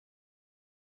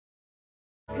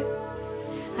Good.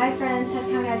 Hi friends, Tess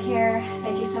Conrad here.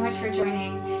 Thank you so much for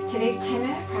joining. Today's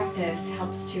 10-minute practice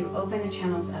helps to open the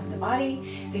channels of the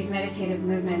body. These meditative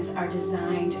movements are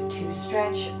designed to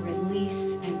stretch,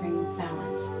 release, and bring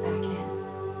balance back in.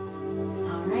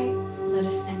 All right, let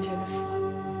us enter the flow.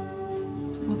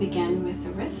 We'll begin with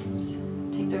the wrists.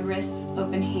 Take the wrists,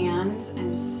 open hands,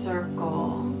 and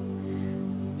circle.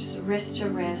 Just wrist to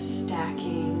wrist,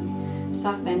 stacking,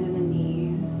 soft bend in the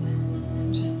knees.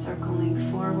 Just circling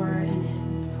forward and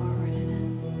in, forward and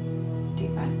in.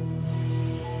 Deep breath.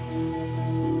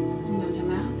 Nose or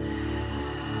mouth.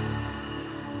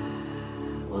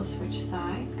 We'll switch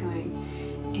sides, going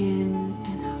in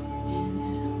and out, in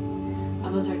and out.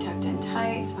 Elbows are tucked in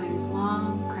tight, spine is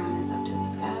long, crown is up to the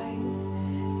skies.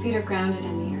 Feet are grounded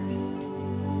in the earth.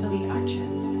 Feel the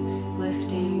arches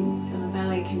lifting, feel the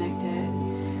belly connected,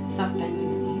 soft bend in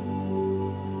the knees.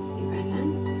 Deep breath in.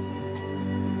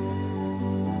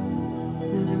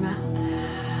 Nose or mouth.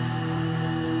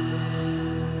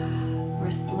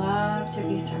 Wrists love to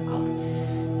be circled.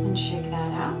 And shake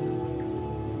that out.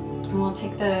 And we'll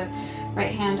take the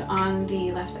right hand on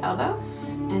the left elbow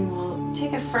and we'll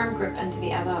take a firm grip into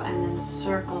the elbow and then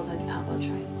circle the elbow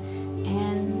joint.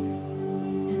 In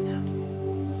and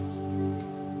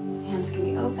out. Hands can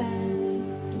be open.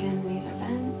 Again, knees are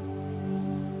bent.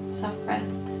 Soft breath,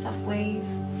 soft wave.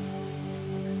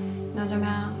 Nose or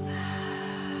mouth.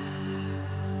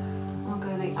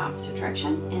 The opposite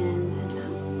direction, in and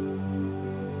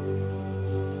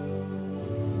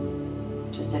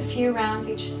out. Just a few rounds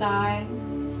each side.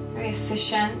 Very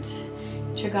efficient.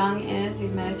 Qi Gong is,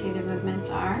 these meditative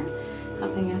movements are,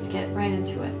 helping us get right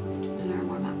into it in our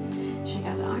warm-up. Shake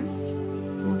out the arm.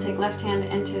 And we'll take left hand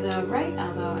into the right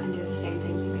elbow and do the same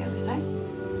thing to the other side.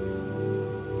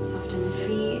 Soften the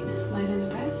feet, lighten the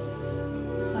breath.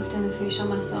 Soften the facial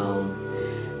muscles.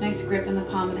 Nice grip in the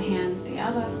palm of the hand, the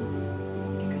elbow.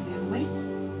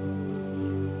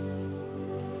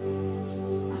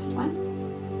 Last one.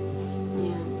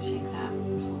 And shake that.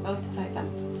 Hold both sides up.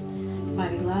 The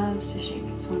body loves to shake.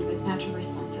 It's one of its natural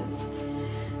responses.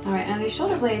 All right, now these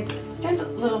shoulder blades stand a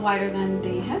little wider than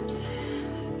the hips.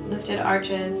 Lifted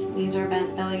arches, knees are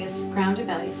bent, belly is grounded,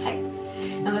 belly is tight.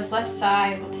 Now this left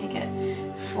side, we'll take it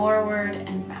forward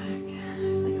and back.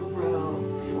 Just like a row,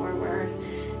 forward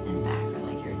and back, or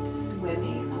like you're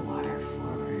swimming in the water,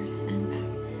 forward and back.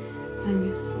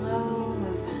 And slow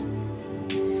movement.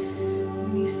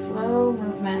 And these slow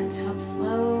movements help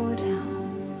slow down.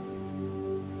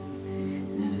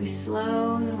 And as we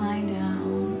slow the line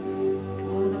down,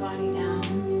 slow the body down,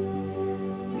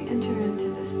 we enter into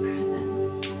this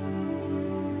presence,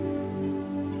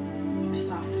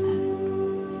 softness.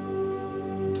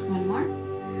 One more.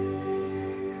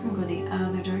 We'll go the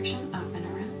other direction, up and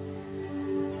around.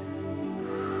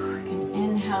 We can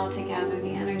inhale to gather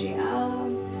the energy up.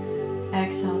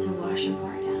 Exhale to wash and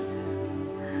pour it down.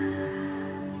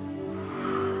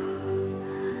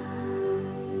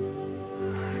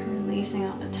 Releasing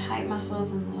all the tight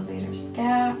muscles in the levator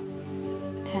scap.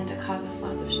 Tend to cause us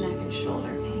lots of neck and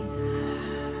shoulder pain.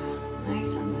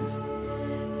 Nice and loose,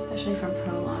 especially from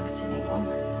prolonged sitting.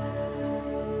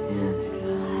 And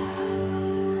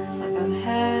exhale. Just let go of the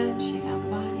head, shake out the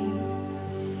body.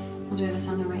 We'll do this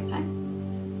on the right side.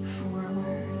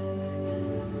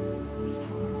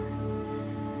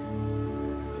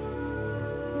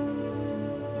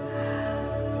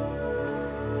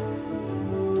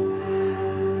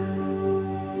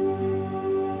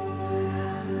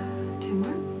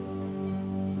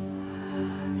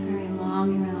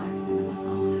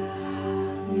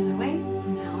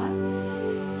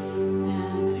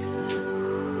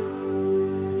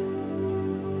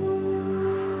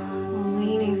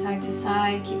 Side to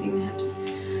side, keeping the hips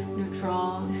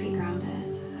neutral, the feet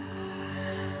grounded.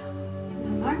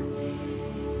 One more.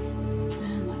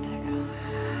 And let that go.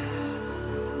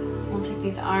 We'll take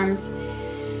these arms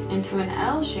into an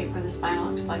L shape for the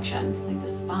spinal flexion. It's like the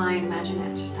spine, imagine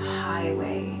it just a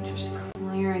highway, just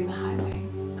clearing the highway,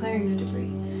 clearing the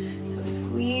debris. So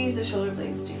squeeze the shoulder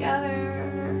blades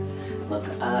together, look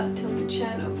up, tilt the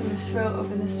chin, open the throat,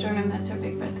 open the sternum. That's our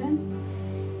big breath in.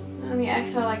 On the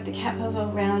exhale, like the cat pose,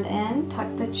 we'll round in, tuck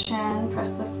the chin,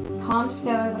 press the palms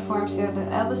together, the forearms together,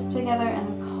 the elbows together, and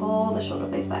then pull the shoulder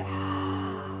blades back.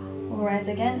 We'll rise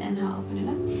again, inhale, open it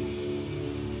up.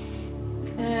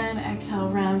 And exhale,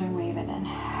 round and wave it in.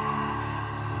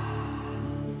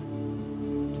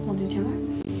 We'll do two more.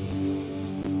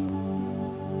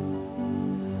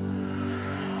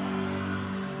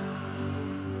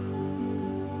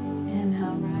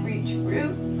 Inhale, reach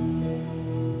root.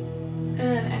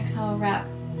 And exhale, wrap,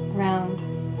 round,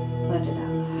 let it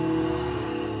out.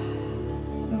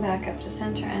 And back back up to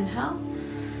center. Inhale.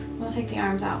 We'll take the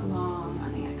arms out long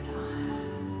on the exhale.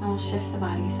 And we'll shift the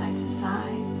body side to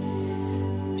side.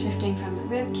 Shifting from the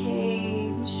rib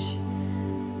cage.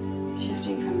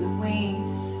 Shifting from the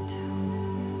waist.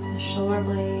 The shoulder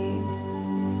blades.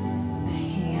 The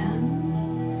hands.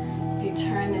 If you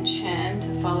turn the chin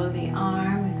to follow the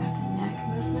arm, we've got the neck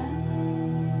movement.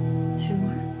 2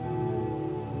 more.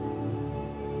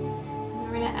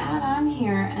 We're going to add on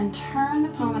here and turn the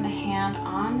palm of the hand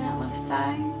on that left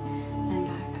side and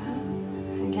back up.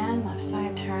 Again, left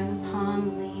side, turn the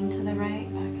palm, lean to the right,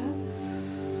 back up.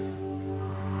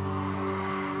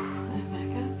 And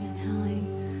back up, inhaling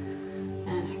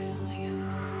and exhaling.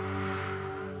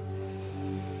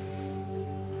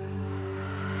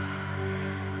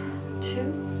 2,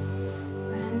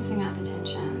 rinsing out the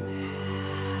tension,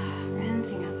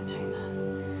 rinsing out the tightness,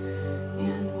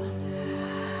 and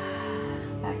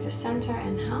 1. Back to center,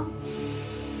 inhale.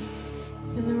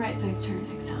 And the right side's turn,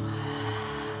 exhale.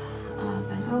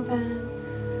 Up and open,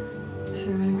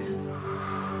 through and around.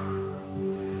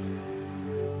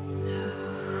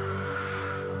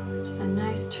 Just a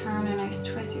nice turn, a nice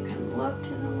twist. You can look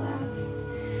to the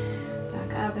left,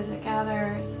 back up as it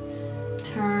gathers,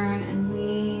 turn and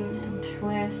lean and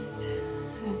twist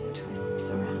as it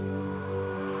twists around.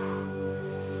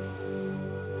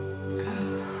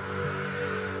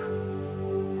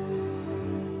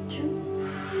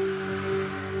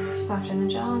 Soften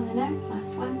the jaw and the neck.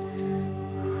 Last one.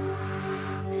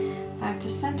 Back to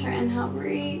center. Inhale,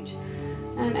 reach.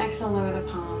 And exhale, lower the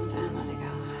palms and let it go.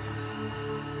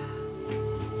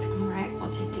 Alright, we'll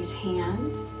take these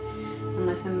hands and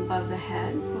lift them above the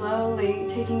head. Slowly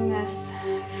taking this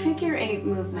figure 8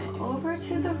 movement over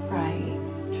to the right.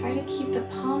 Try to keep the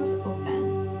palms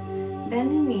open.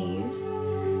 Bend the knees.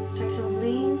 Start to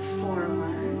lean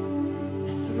forward.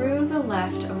 Through the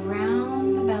left,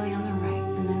 around the belly on the right.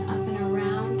 And then up and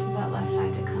around to that left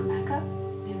side to come back up.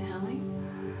 Inhaling.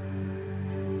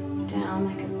 Down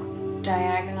like a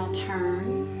diagonal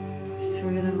turn.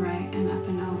 Through the right and up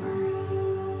and over.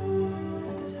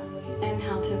 At the top.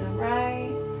 Inhale to the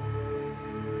right.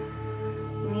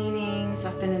 Leanings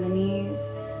up into the knees.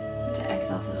 To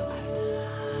exhale to the left.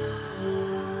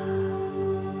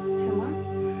 2 more.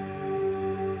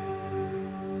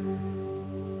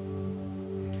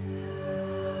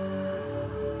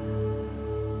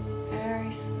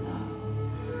 Slow.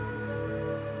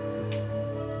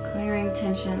 Clearing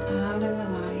tension out of the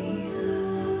body.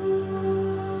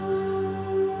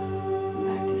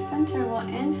 Back to center. We'll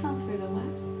inhale through the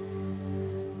left.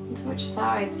 And switch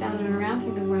sides, down and around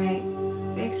through the right.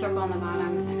 Big circle on the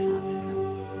bottom and exhale to the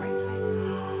right side.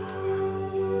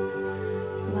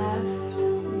 Left,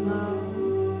 low,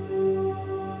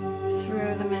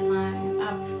 through the midline,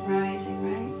 up, rising,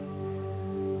 right,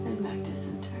 and back to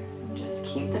center. Just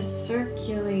keep the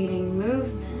circulating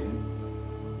movement,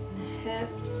 the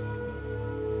hips,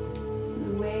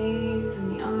 the wave,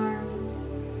 and the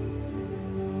arms.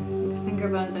 The finger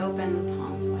bones open, the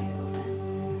palms wide open.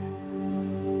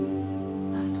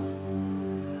 Last one.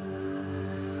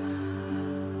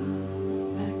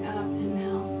 Back up,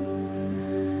 inhale.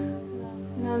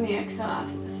 And on the exhale, out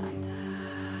to the sides.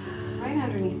 Right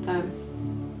underneath the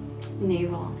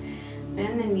navel.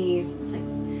 Bend the knees. It's like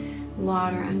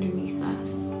water underneath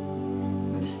us.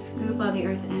 I'm going to scoop all the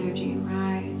earth energy and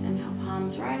rise. Inhale,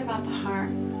 palms right about the heart.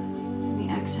 And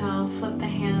the exhale, flip the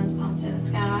hands, palms to the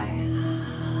sky. And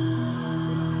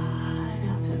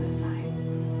out to the sides.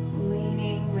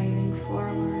 Leaning, waving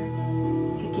forward.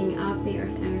 Picking up the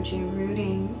earth energy,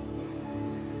 rooting.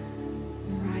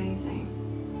 Rising.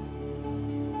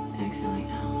 Exhaling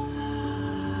out.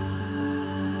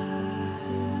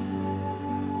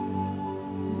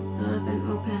 Up and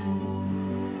open.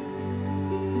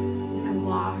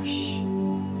 Wash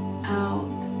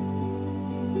out,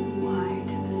 wide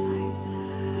to the side.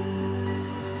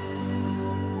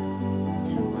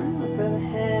 2 more. Look over the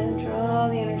head and draw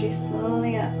the energy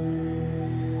slowly up.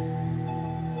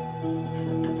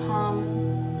 Flip the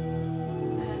palms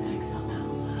and exhale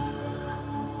out.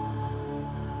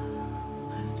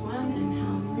 Last one.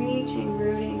 Inhale, reaching,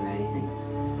 rooting, rising.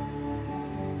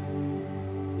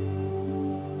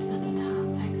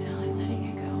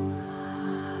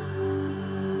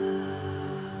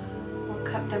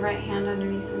 The right hand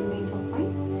underneath the navel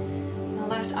point. The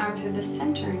left arm through the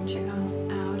center and Qi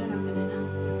Gong. Out and open, inhale.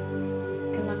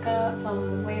 You can look up, follow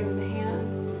the wave of the hand.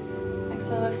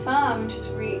 Exhale, the thumb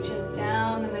just reaches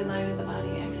down the midline of the body,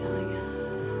 exhaling.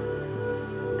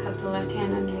 Cup the left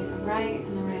hand underneath the right,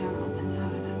 and the right arm opens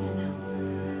out and up, inhale.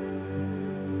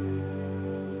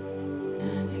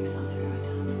 And exhale through it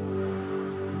down.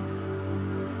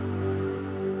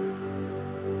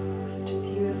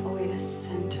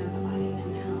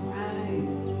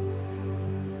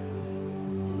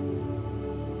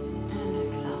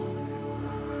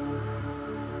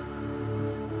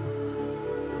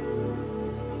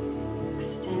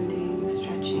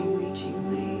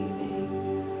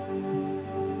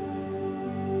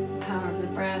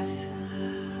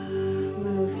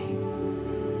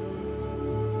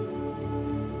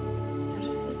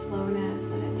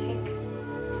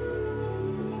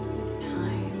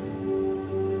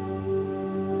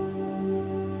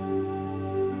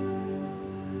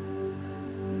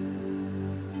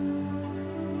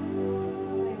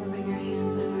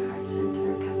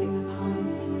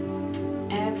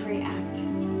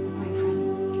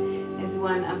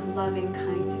 one of loving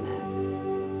kindness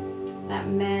that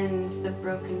mends the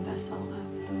broken vessel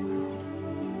of the world.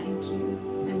 Thank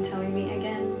you. Until we meet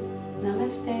again,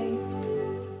 namaste.